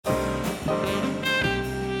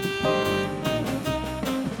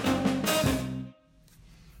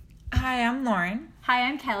Hi,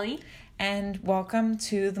 I'm Kelly. And welcome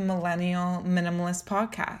to the Millennial Minimalist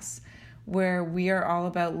Podcast, where we are all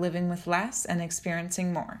about living with less and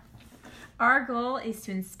experiencing more. Our goal is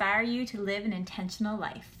to inspire you to live an intentional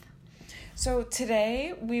life. So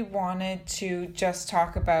today we wanted to just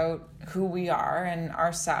talk about who we are and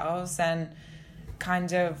ourselves and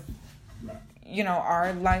kind of,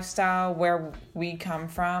 our lifestyle, where we come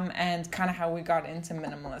from, and kind of how we got into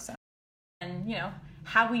minimalism. And,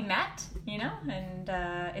 how we met, and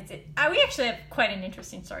we actually have quite an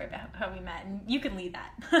interesting story about how we met, and you can lead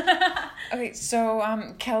that. Okay,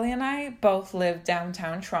 so Kelly and I both live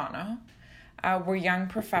downtown Toronto. We're young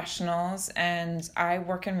professionals, and I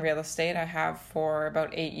work in real estate. I have for about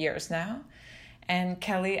 8 years now. And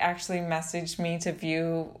Kelly actually messaged me to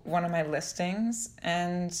view one of my listings,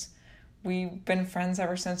 and we've been friends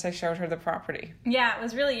ever since I showed her the property. Yeah, it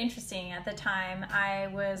was really interesting. At the time, I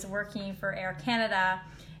was working for Air Canada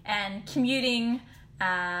and commuting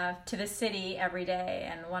to the city every day.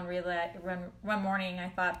 And one morning, I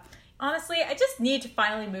thought, honestly, I just need to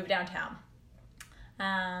finally move downtown.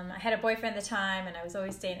 I had a boyfriend at the time, and I was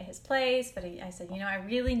always staying at his place. But I said, I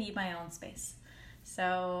really need my own space.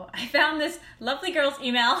 So I found this lovely girl's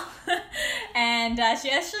email, and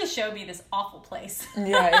she actually showed me this awful place.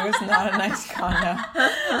 Yeah, it was not a nice condo.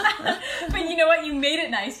 But you know what? You made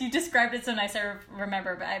it nice. You described it so nice, I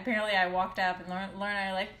remember. But apparently I walked up, and Lauren and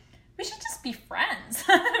I were like, we should just be friends.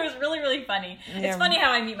 It was really, really funny. Yeah. It's funny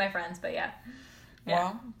how I meet my friends, but yeah.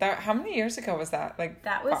 Well, how many years ago was that?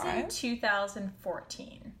 That was 5? in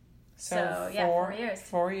 2014. So 4 years.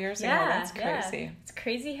 4 years ago. That's crazy. Yeah. It's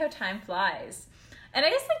crazy how time flies. And I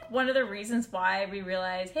guess one of the reasons why we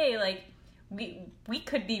realized, hey, we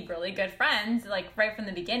could be really good friends, right from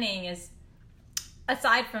the beginning, is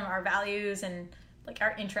aside from our values and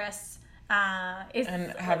our interests, is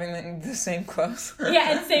having the same clothes.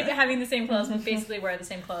 Yeah, and having the same clothes. We basically wear the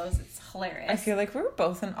same clothes. It's hilarious. I feel like we were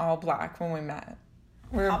both in all black when we met.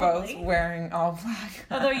 We were Probably. both wearing all black.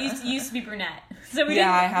 Although you used to be brunette, so I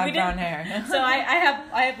had brown hair. So I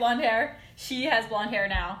have blonde hair. She has blonde hair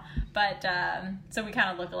now. But, so we kind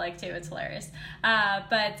of look alike too. It's hilarious.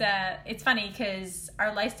 But it's funny because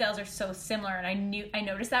our lifestyles are so similar, and I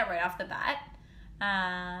noticed that right off the bat.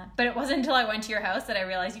 But it wasn't until I went to your house that I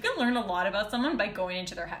realized you can learn a lot about someone by going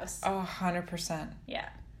into their house. Oh, 100%. Yeah.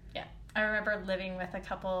 I remember living with a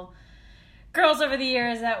couple girls over the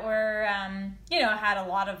years that were, had a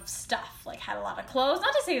lot of stuff, had a lot of clothes.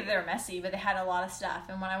 Not to say that they were messy, but they had a lot of stuff.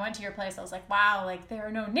 And when I went to your place, I was like, wow, there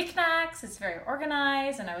are no knickknacks. It's very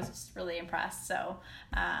organized. And I was just really impressed. So,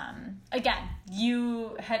 again,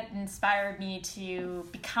 you had inspired me to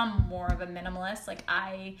become more of a minimalist.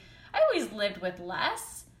 I always lived with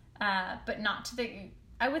less, but not to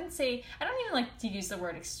I don't even like to use the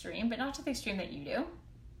word extreme, but not to the extreme that you do.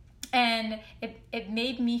 And it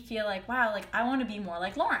made me feel wow, I want to be more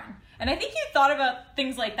like Lauren. And I think you thought about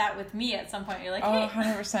things like that with me at some point. You're like, hey. Oh,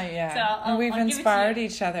 100%, yeah. So and we've inspired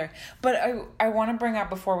each other. But I want to bring up,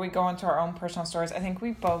 before we go into our own personal stories, I think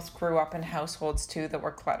we both grew up in households, too, that were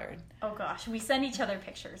cluttered. Oh, gosh. We send each other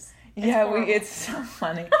pictures. It's so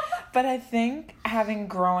funny. But I think having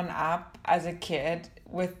grown up as a kid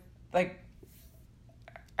with,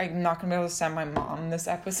 I'm not going to be able to send my mom this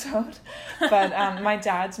episode, but my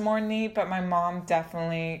dad's more neat, but my mom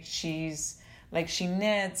definitely, she's, she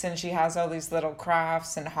knits and she has all these little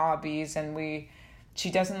crafts and hobbies, and she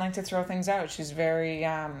doesn't like to throw things out. She's very,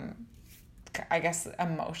 I guess,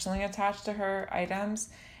 emotionally attached to her items,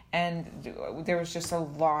 and there was just a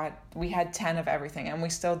lot. We had 10 of everything, and we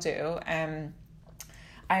still do, and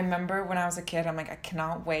I remember when I was a kid, I'm I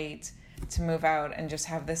cannot wait to move out and just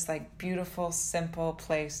have this beautiful, simple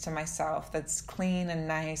place to myself that's clean and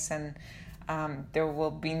nice, and there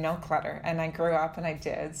will be no clutter. And I grew up and I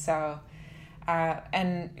did. So,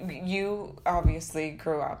 and you obviously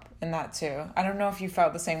grew up in that too. I don't know if you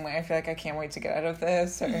felt the same way. I feel I can't wait to get out of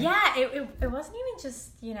this. Or... Yeah, it wasn't even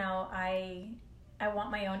just, I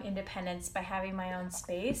want my own independence by having my own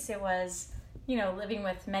space. It was, living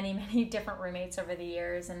with many, many different roommates over the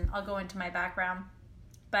years, and I'll go into my background.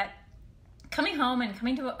 But coming home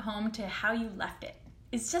to how you left it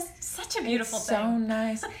is just such a beautiful thing. So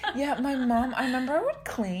nice. Yeah, my mom, I remember I would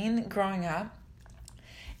clean growing up,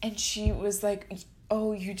 and she was like,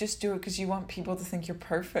 oh, you just do it because you want people to think you're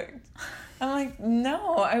perfect. I'm like,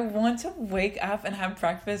 no, I want to wake up and have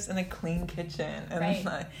breakfast in a clean kitchen and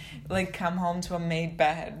right. Come home to a made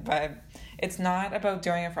bed. But it's not about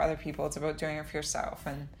doing it for other people. It's about doing it for yourself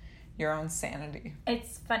and your own sanity.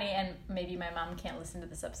 It's funny, and maybe my mom can't listen to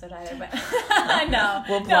this episode either, but no.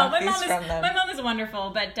 We'll block these from them. My mom is wonderful,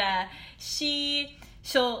 but she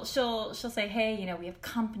she'll say, hey, you know, we have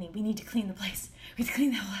company. We need to clean the place. We have to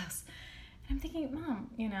clean the whole house. And I'm thinking, Mom,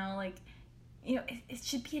 you know, like, you know, it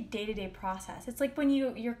should be a day-to-day process. It's like when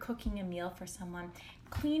you're cooking a meal for someone,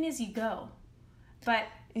 clean as you go. But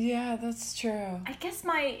yeah, that's true. I guess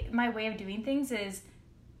my way of doing things is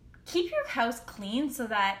keep your house clean so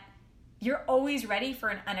that you're always ready for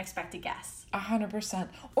an unexpected guest. 100%.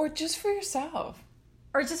 Or just for yourself.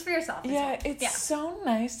 Or just for yourself. Yeah, it's so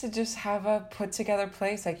nice to just have a put together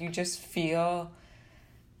place. Like, you just feel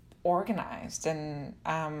organized and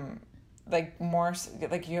like more,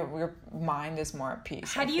 like your mind is more at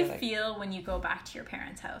peace. How do you feel when you go back to your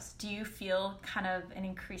parents' house? Do you feel kind of an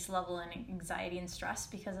increased level of anxiety and stress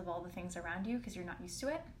because of all the things around you because you're not used to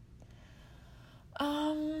it?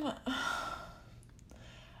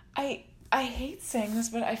 I hate saying this,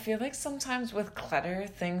 but I feel like sometimes with clutter,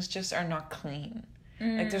 things just are not clean.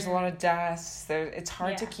 Like, there's a lot of dust. It's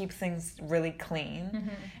hard to keep things really clean. Mm-hmm.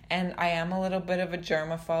 And I am a little bit of a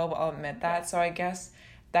germaphobe, I'll admit that. So I guess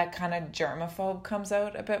that kind of germaphobe comes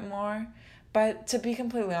out a bit more. But to be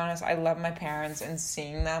completely honest, I love my parents, and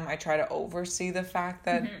seeing them, I try to oversee the fact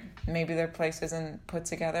that maybe their place isn't put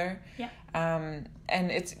together. Yeah. And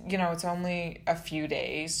it's, you know, it's only a few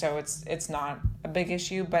days, so it's not a big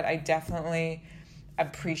issue, but I definitely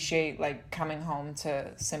appreciate like coming home to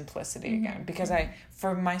simplicity again, because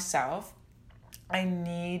for myself, I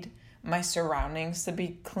need my surroundings to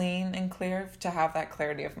be clean and clear to have that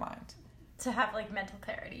clarity of mind. To have like mental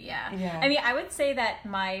clarity, yeah. Yeah. I mean, I would say that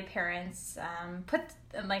my parents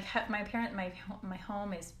my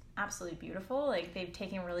home is absolutely beautiful. Like, they've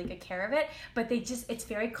taken really good care of it, but it's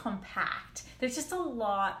very compact. There's just a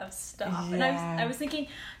lot of stuff. Yeah. And I was thinking,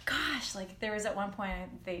 gosh, like, there was at one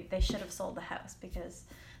point they should have sold the house because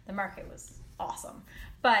the market was awesome,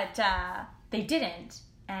 but they didn't.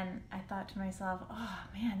 And I thought to myself, oh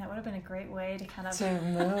man, that would have been a great way to kind of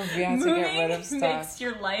move, to get rid of stuff. Makes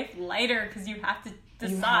your life lighter because you have to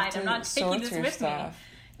decide, I'm not taking this with me.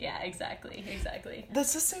 Yeah, exactly.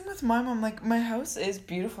 That's the same with my mom. Like, my house is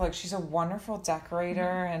beautiful. Like, she's a wonderful decorator,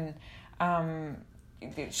 and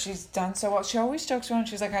she's done so well. She always jokes around.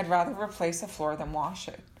 She's like, I'd rather replace the floor than wash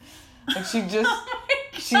it. Like, she just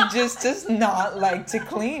she just does not like to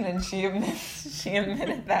clean, and she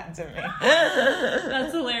admitted that to me.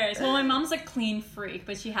 That's hilarious. Well, my mom's a clean freak,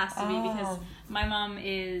 but she has to be because my mom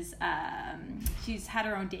is she's had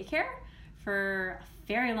her own daycare for a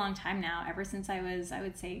very long time now, ever since I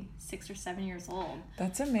would say 6 or 7 years old.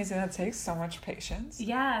 That's amazing. That takes so much patience.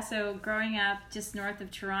 Yeah, so growing up just north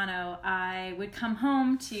of Toronto, I would come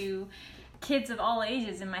home to kids of all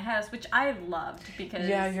ages in my house, which I loved because...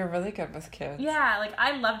 Yeah, you're really good with kids. Yeah, like,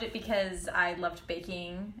 I loved it because I loved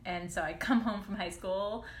baking, and so I'd come home from high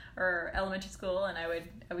school or elementary school, and I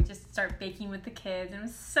would just start baking with the kids, and it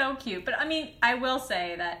was so cute. But, I mean, I will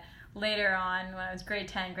say that later on, when I was grade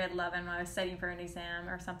 10, grade 11, when I was studying for an exam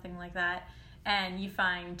or something like that, and you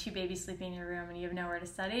find 2 babies sleeping in your room and you have nowhere to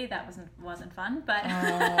study, that wasn't fun, but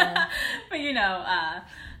but you know,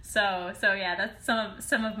 so yeah, that's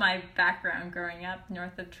some of my background growing up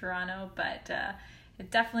north of Toronto, but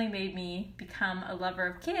it definitely made me become a lover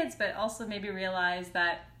of kids, but also made me realize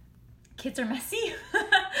that kids are messy.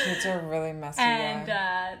 Kids are really messy,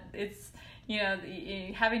 and it's, you know,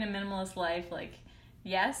 having a minimalist life, like,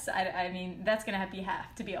 yes, I mean, that's going to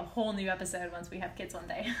have to be a whole new episode once we have kids one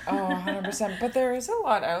day. Oh, 100%. But there is a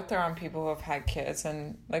lot out there on people who have had kids.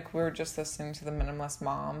 And, like, we were just listening to the Minimalist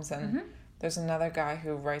Moms. And there's another guy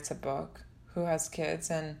who writes a book who has kids.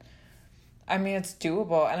 And, I mean, it's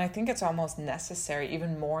doable. And I think it's almost necessary,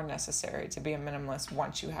 even more necessary, to be a minimalist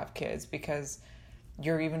once you have kids. Because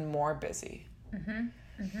you're even more busy.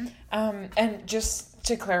 And just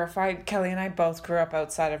to clarify, Kelly and I both grew up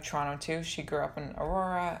outside of Toronto too. She grew up in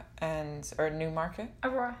Aurora or Newmarket.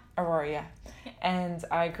 Aurora, yeah. And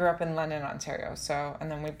I grew up in London, Ontario.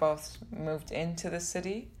 And then we both moved into the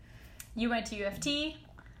city. You went to U of T,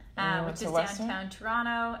 which is downtown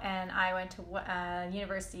Toronto, and I went to a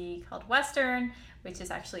university called Western, which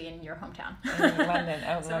is actually in your hometown. In London,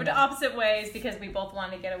 So we're opposite ways because we both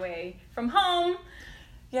wanted to get away from home.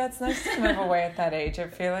 Yeah, it's nice to move away at that age. I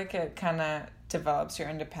feel like it kind of develops your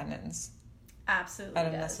independence. Absolutely at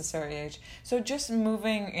a necessary age. So just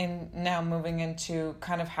moving into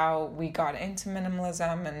kind of how we got into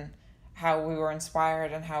minimalism and how we were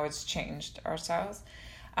inspired and how it's changed ourselves.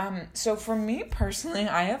 So for me personally,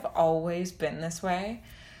 I have always been this way.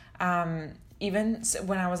 Even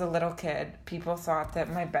when I was a little kid, people thought that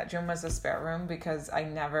my bedroom was a spare room because I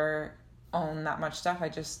never owned that much stuff. I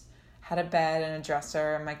just had a bed and a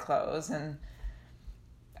dresser and my clothes, and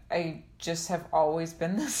I just have always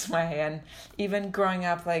been this way. And even growing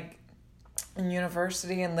up, like, in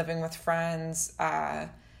university and living with friends,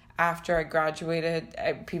 after I graduated,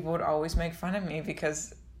 people would always make fun of me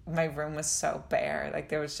because my room was so bare. Like,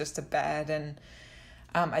 there was just a bed and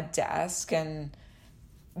a desk, and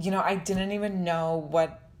I didn't even know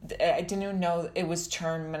it was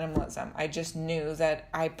termed minimalism. I just knew that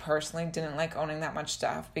I personally didn't like owning that much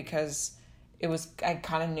stuff because I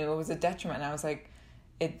kind of knew it was a detriment. I was like,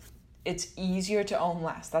 it's easier to own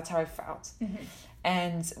less. That's how I felt. Mm-hmm.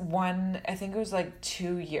 And I think it was like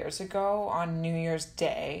 2 years ago on New Year's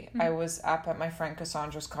Day, I was up at my friend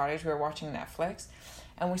Cassandra's cottage. We were watching Netflix,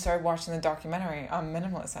 and we started watching the documentary on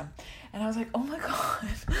minimalism. And I was like, oh my God.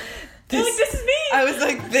 You're like, this is me! I was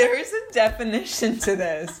like, there is a definition to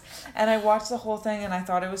this. And I watched the whole thing, and I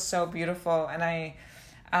thought it was so beautiful. And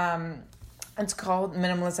it's called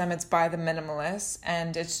Minimalism. It's by The Minimalists,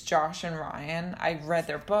 and it's Josh and Ryan. I read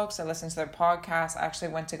their books. I listened to their podcasts. I actually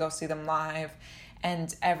went to go see them live.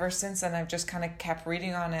 And ever since then, I've just kind of kept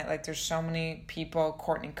reading on it. Like, there's so many people,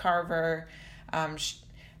 Courtney Carver,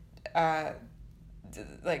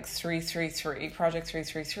 like 333, Project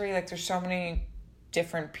 333. Like, there's so many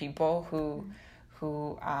different people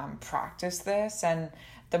who practice this. And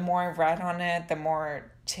the more I read on it, the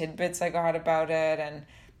more tidbits I got about it, and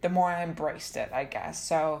the more I embraced it, I guess.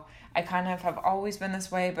 So I kind of have always been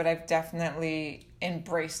this way, but I've definitely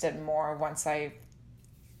embraced it more once I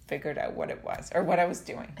figured out what it was or what I was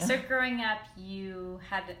doing. So growing up, you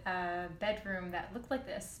had a bedroom that looked like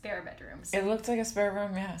a spare bedroom. So it looked like a spare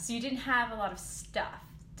room, yeah. So you didn't have a lot of stuff.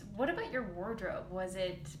 What about your wardrobe? Was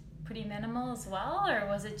it pretty minimal as well, or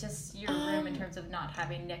was it just your room in terms of not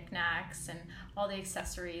having knickknacks and all the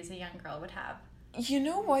accessories a young girl would have? You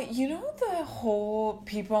know what? The whole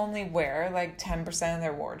people only wear like 10% of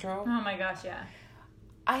their wardrobe? Oh my gosh, yeah.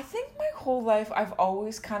 I think my whole life I've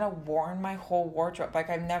always kind of worn my whole wardrobe. Like,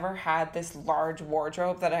 I've never had this large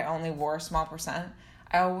wardrobe that I only wore a small percent.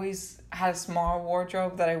 I always had a small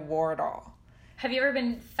wardrobe that I wore it all. Have you ever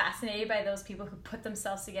been fascinated by those people who put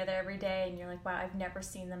themselves together every day and you're like, wow, I've never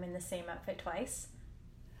seen them in the same outfit twice?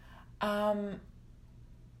 I'm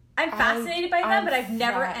fascinated by them, but I've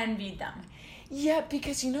never envied them. Yeah,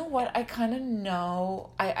 because you know what? I kind of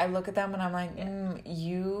know. I look at them and I'm like,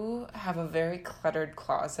 you have a very cluttered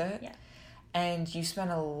closet. Yeah. And you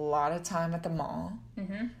spend a lot of time at the mall,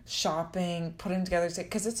 shopping, putting together,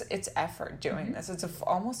 because it's effort doing this. It's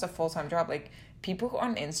almost a full-time job. Like, people who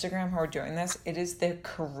on Instagram who are doing this, it is their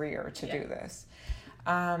career to do this.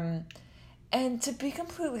 And to be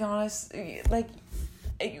completely honest, like,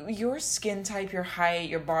 your skin type, your height,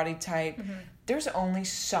 your body type, there's only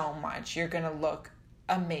so much you're gonna look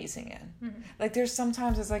amazing in. Like, there's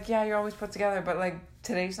sometimes it's like, yeah, you're always put together, but like,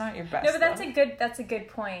 today's not your best. No, but that's a good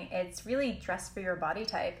point. It's really dress for your body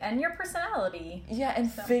type and your personality. Yeah,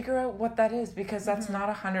 and figure out what that is, because that's not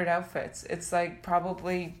 100 outfits. It's like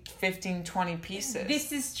probably 15, 20 pieces.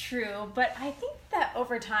 This is true, but I think that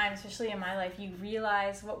over time, especially in my life, you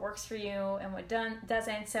realize what works for you and what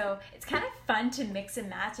doesn't. So it's kind of fun to mix and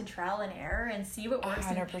match and trial and error and see what works.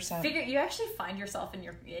 100%. You actually find yourself in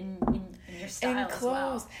your style in clothes. as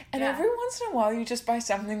well. And every once in a while, you just buy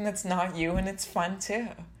something that's not you, and it's fun too.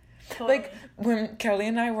 Totally. Like, when Kelly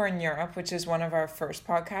and I were in Europe, which is one of our first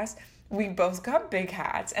podcasts, we both got big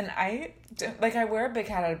hats, and I wear a big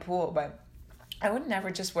hat at a pool, but I would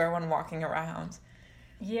never just wear one walking around.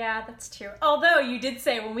 Yeah, that's true. Although you did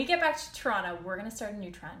say when we get back to Toronto, we're going to start a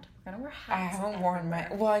new trend. We're going to wear hats. I haven't worn my...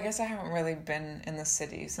 Well, I guess I haven't really been in the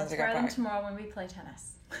city since I got back. Let's wear them tomorrow when we play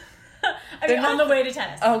tennis. On the way to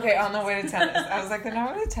tennis. Okay, on the way to tennis. I was like, they're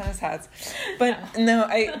not really tennis hats. But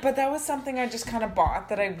but that was something I just kind of bought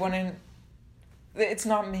that I wouldn't... It's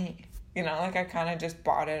not me. Like, I kind of just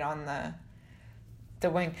bought it on the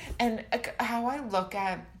wing. And how I look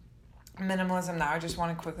at minimalism now, I just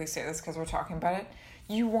want to quickly say this because we're talking about it.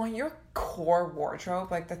 You want your core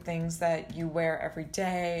wardrobe, like the things that you wear every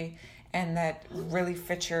day and that really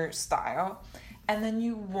fit your style. And then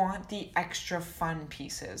you want the extra fun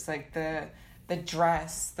pieces, like the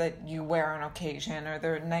dress that you wear on occasion, or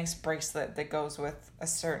the nice bracelet that goes with a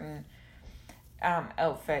certain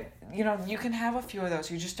outfit. You can have a few of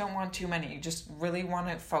those. You just don't want too many. You just really want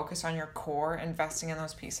to focus on your core, investing in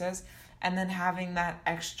those pieces, and then having that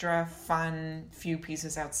extra fun few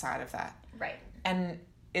pieces outside of that. Right. And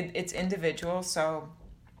it's individual, so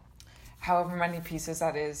however many pieces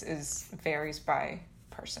that is varies by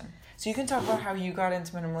person. So you can talk about how you got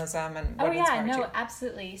into minimalism and what inspired you.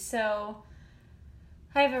 Absolutely. So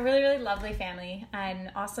I have a really, really lovely family,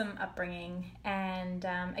 an awesome upbringing, and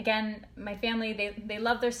again, my family, they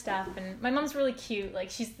love their stuff, and my mom's really cute. Like,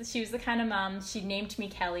 she was the kind of mom, she named me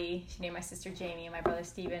Kelly, she named my sister Jamie and my brother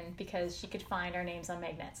Steven because she could find our names on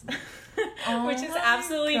magnets, which is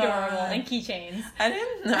absolutely adorable, and keychains. I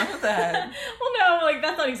didn't know that. Well, no, like,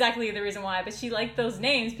 that's not exactly the reason why, but she liked those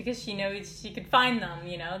names because she knows she could find them,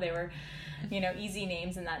 you know, they were, you know, easy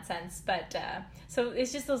names in that sense, but so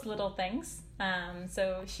it's just those little things.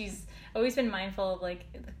 So she's always been mindful of like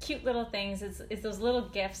the cute little things. It's those little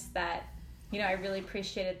gifts that, you know, I really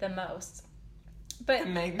appreciated the most. But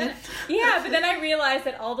yeah, but then I realized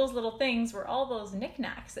that all those little things were all those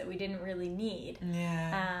knickknacks that we didn't really need.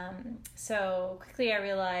 Yeah. So quickly I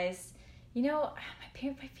realized, you know, my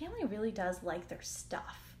family really does like their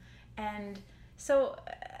stuff. And so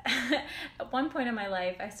at one point in my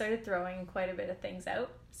life, I started throwing quite a bit of things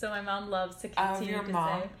out. So my mom loves to continue to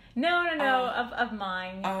say, no, of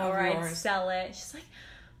mine, or I'd sell it. She's like,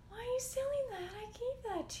 why are you selling that? I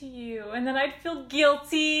gave that to you. And then I'd feel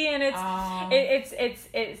guilty, and it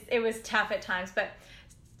was tough at times. But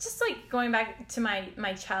just like going back to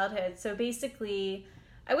my childhood, so basically,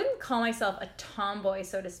 I wouldn't call myself a tomboy,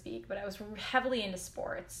 so to speak, but I was heavily into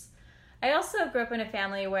sports. I also grew up in a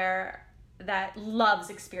family that loves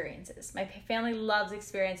experiences. My family loves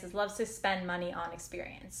experiences, loves to spend money on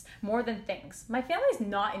experience more than things. My family's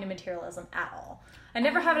not into materialism at all. I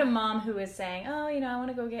never had a mom who was saying, oh, you know, I want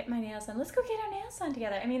to go get my nails done. Let's go get our nails done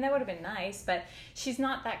together. I mean, that would have been nice, but she's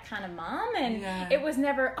not that kind of mom. And it was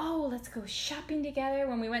never, oh, let's go shopping together.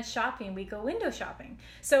 When we went shopping, we go window shopping.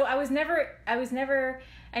 So I never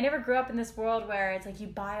grew up in this world where it's like you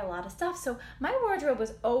buy a lot of stuff. So my wardrobe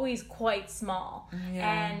was always quite small.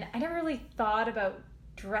 And I never really thought about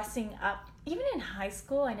dressing up. Even in high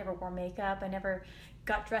school, I never wore makeup. I never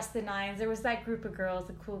got dressed the nines. There was that group of girls,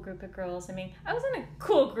 the cool group of girls. I mean, I was in a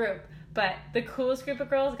cool group, but the coolest group of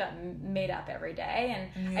girls got made up every day. And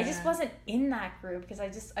I just wasn't in that group because I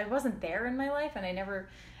wasn't there in my life, and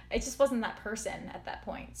I just wasn't that person at that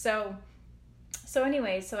point. So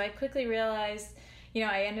anyway, so I quickly realized, you know,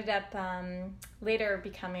 I ended up later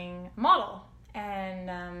becoming a model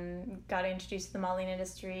and got introduced to the modeling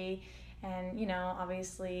industry. And, you know,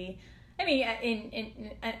 obviously, I mean,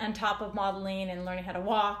 in on top of modeling and learning how to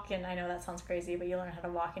walk, and I know that sounds crazy, but you learn how to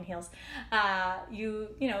walk in heels. You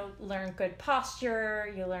know, learn good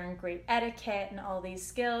posture, you learn great etiquette and all these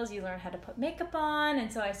skills. You learn how to put makeup on,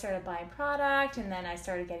 and so I started buying product, and then I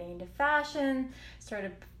started getting into fashion,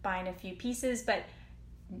 started buying a few pieces, but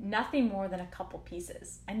nothing more than a couple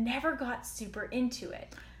pieces. I never got super into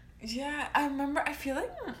it. Yeah, I remember, I feel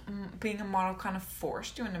like being a model kind of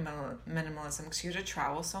forced you into minimalism because you had to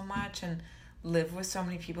travel so much and live with so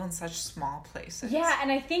many people in such small places. Yeah,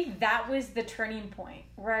 and I think that was the turning point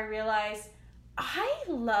where I realized I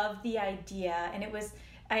love the idea, and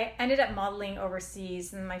I ended up modeling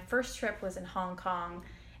overseas, and my first trip was in Hong Kong,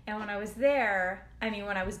 and when I was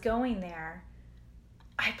going there,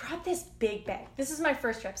 I brought this big bag. This is my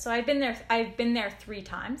first trip. So I've been there 3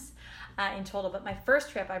 times in total. But my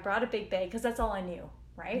first trip, I brought a big bag because that's all I knew,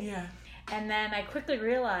 right? Yeah. And then I quickly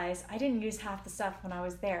realized I didn't use half the stuff when I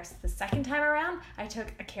was there. So the second time around, I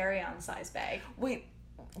took a carry-on size bag. Wait,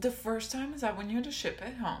 the first time, is that when you had to ship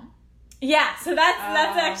it home? Yeah, so that's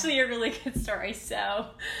actually a really good story. So, so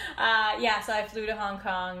I flew to Hong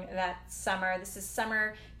Kong that summer. This is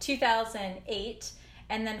summer 2008.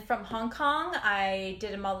 And then from Hong Kong, I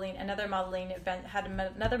did another modeling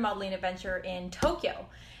adventure in Tokyo.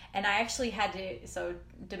 And I actually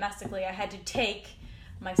domestically, I had to take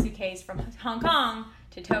my suitcase from Hong Kong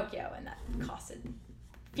to Tokyo, and that costed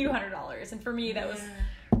a few $100s. And for me, that was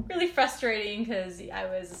really frustrating because I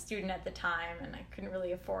was a student at the time and I couldn't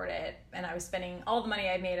really afford it. And I was spending all the money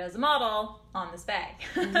I made as a model on this bag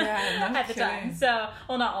at the time. So,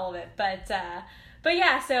 well, not all of it, but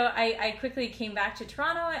yeah, so I quickly came back to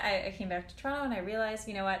Toronto. I came back to Toronto and I realized,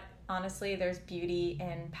 you know what, honestly, there's beauty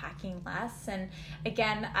in packing less. And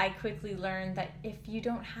again, I quickly learned that if you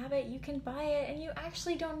don't have it, you can buy it, and you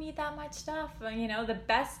actually don't need that much stuff. You know, the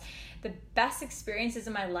best experiences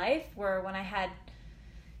in my life were when I had,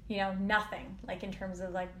 you know, nothing, like in terms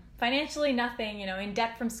of like financially nothing, you know, in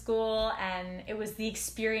debt from school, and it was the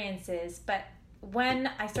experiences. But when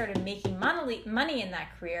I started making money in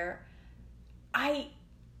that career, I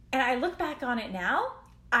look back on it now,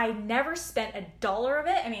 I never spent $1 of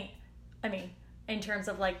it. I mean, in terms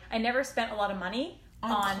of like, I never spent a lot of money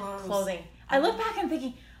on clothing. I look back and I'm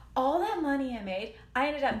thinking, all that money I made, I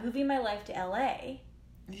ended up moving my life to LA.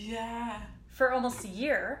 Yeah. For almost a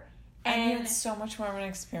year. And you had so much more of an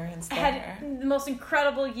experience there. I had the most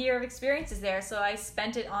incredible year of experiences there. So I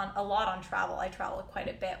spent it a lot on travel. I traveled quite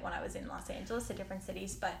a bit when I was in Los Angeles to different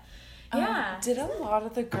cities. But yeah. Did a lot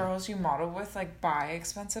of the girls you modeled with like buy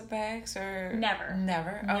expensive bags or Never? No.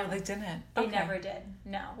 Oh, they didn't. They never did.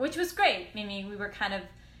 No, which was great. I mean, we were kind of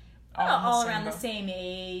all around the same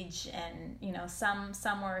age, and some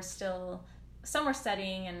were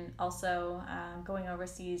studying and also going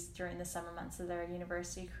overseas during the summer months of their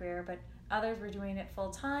university career, but others were doing it full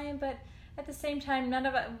time. But at the same time, none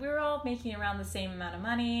of us, we were all making around the same amount of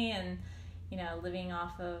money, and living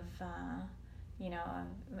off of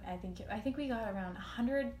I think we got around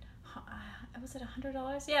 $100. Was it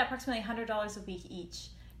 $100? Yeah, approximately $100 a week each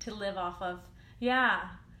to live off of. Yeah,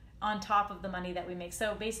 on top of the money that we make.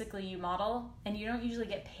 So basically, you model, and you don't usually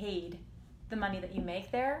get paid the money that you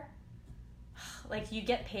make there. Like, you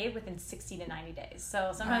get paid within 60 to 90 days.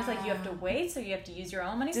 So sometimes you have to wait, so you have to use your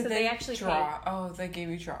own money. Did so they actually draw? Oh, they gave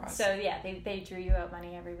you draws. So yeah, they drew you out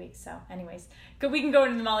money every week. So anyways, we can go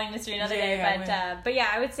into the modeling industry another day. But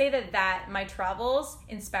yeah, I would say that my travels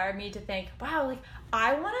inspired me to think, wow, like,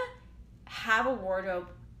 I want to have a wardrobe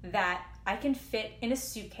that I can fit in a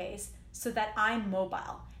suitcase so that I'm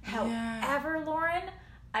mobile. However, Lauren,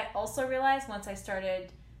 I also realized once I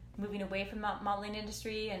started moving away from the modeling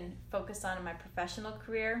industry and focused on my professional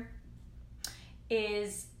career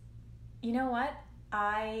is, you know what?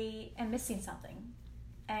 I am missing something.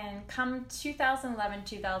 And come 2011,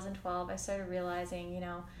 2012, I started realizing,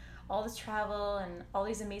 all this travel and all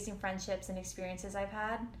these amazing friendships and experiences I've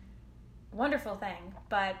had, wonderful thing,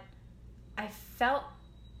 but I felt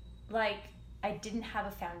like I didn't have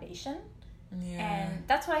a foundation. Yeah. And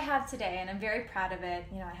that's what I have today, and I'm very proud of it.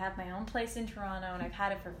 I have my own place in Toronto, and I've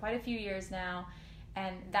had it for quite a few years now,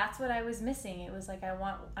 and that's what I was missing. It was like I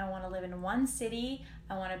want to live in one city.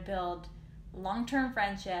 I want to build long-term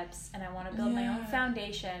friendships, and I want to build my own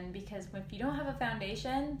foundation, because if you don't have a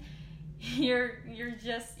foundation, you're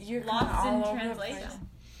lost in translation.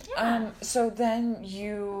 Yeah. So then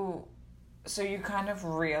you kind of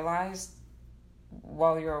realized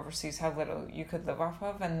while you're overseas how little you could live off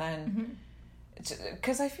of, and then. Mm-hmm.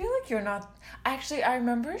 Because I feel like you're not... Actually, I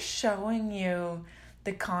remember showing you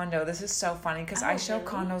the condo. This is so funny because I show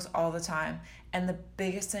condos all the time. And the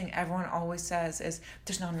biggest thing everyone always says is,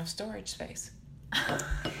 there's not enough storage space.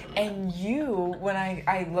 And you, when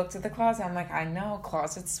I looked at the closet, I'm like, I know,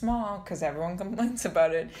 closet's small because everyone complains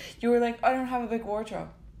about it. You were like, I don't have a big wardrobe.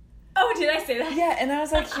 Oh, did I say that? Yeah, and I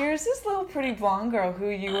was like, here's this little pretty blonde girl who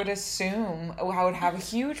you would assume would have a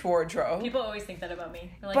huge wardrobe. People always think that about me.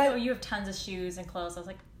 They're like, you have tons of shoes and clothes. I was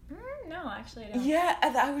like, no, actually I don't. Yeah,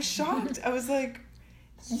 and I was shocked. I was like,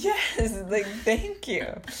 yes, like, thank you.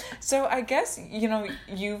 So I guess,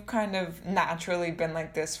 you've kind of naturally been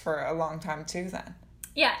like this for a long time too then.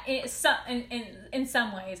 Yeah, in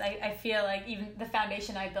some ways, I feel like even the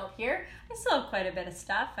foundation I built here, I still have quite a bit of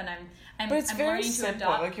stuff, and But it's I'm very learning simple. to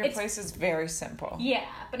adopt. Like, your place is very simple. Yeah,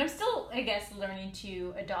 but I'm still, I guess, learning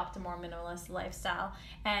to adopt a more minimalist lifestyle.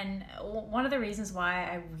 And one of the reasons why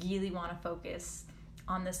I really want to focus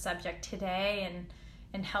on this subject today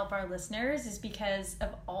and help our listeners is because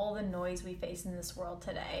of all the noise we face in this world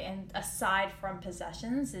today. And aside from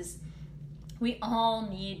possessions, we all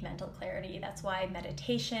need mental clarity. That's why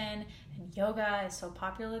meditation and yoga is so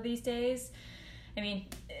popular these days. I mean,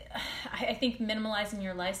 I think minimalizing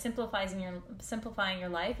your life, simplifying your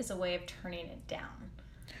life is a way of turning it down.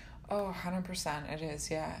 Oh, 100% it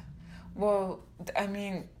is, yeah. Well, I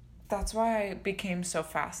mean, that's why I became so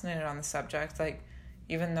fascinated on the subject. Like,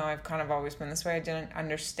 even though I've kind of always been this way, I didn't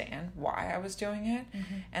understand why I was doing it.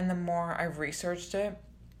 Mm-hmm. And the more I researched it,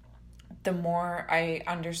 the more I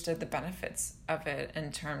understood the benefits of it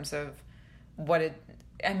in terms of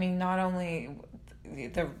not only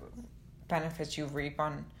the benefits you reap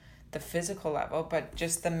on the physical level, but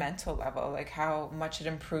just the mental level, like how much it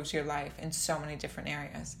improves your life in so many different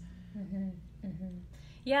areas. Mm-hmm. Mm-hmm.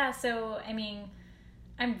 Yeah, so, I mean,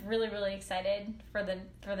 I'm really, really excited for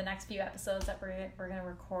the next few episodes that we're going to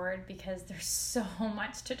record, because there's so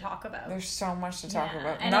much to talk about. There's so much to talk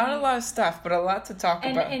about. Not a lot of stuff, but a lot to talk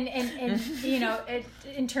about. And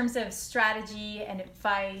in terms of strategy and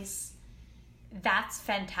advice, that's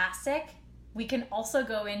fantastic. We can also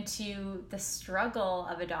go into the struggle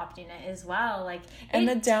of adopting it as well. And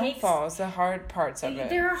the downfalls, the hard parts of it.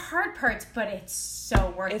 There are hard parts, but it's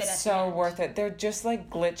so worth it. It's so worth it. They're just like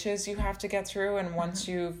glitches you have to get through. And once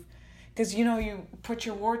because you put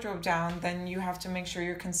your wardrobe down, then you have to make sure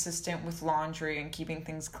you're consistent with laundry and keeping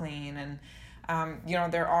things clean. And,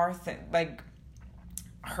 there are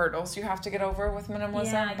hurdles you have to get over with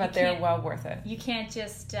minimalism, Yeah, but they're well worth it. You can't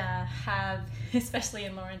just have, especially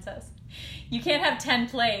in Lauren's house, you can't have 10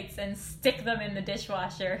 plates and stick them in the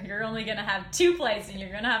dishwasher. You're only going to have 2 plates and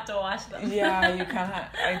you're going to have to wash them. Yeah, you kind of,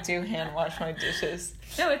 I do hand wash my dishes.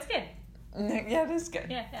 No, it's good. Yeah, it is good.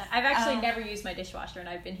 Yeah. I've actually never used my dishwasher, and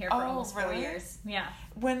I've been here for almost 4 really? years. Yeah.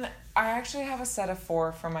 When I actually have a set of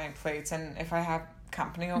 4 for my plates, and if I have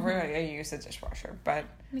company over, I use a dishwasher, but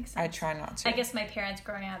Makes sense. I try not to. I guess my parents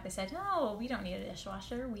growing up, they said, "Oh, we don't need a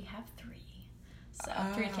dishwasher. We have 3." So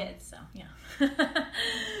 3 kids. So yeah. To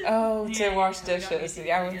wash we don't need dishes. to,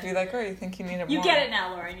 Yeah, I would be like, oh, you think you need it more? You get it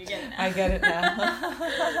now, Lauren. You get it now. I get it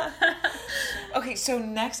now. Okay, so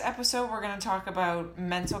next episode we're going to talk about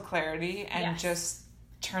mental clarity and just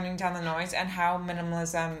turning down the noise and how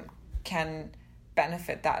minimalism can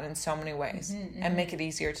benefit that in so many ways and make it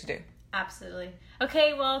easier to do. Absolutely.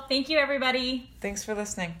 Okay, well, thank you, everybody. Thanks for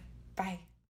listening. Bye.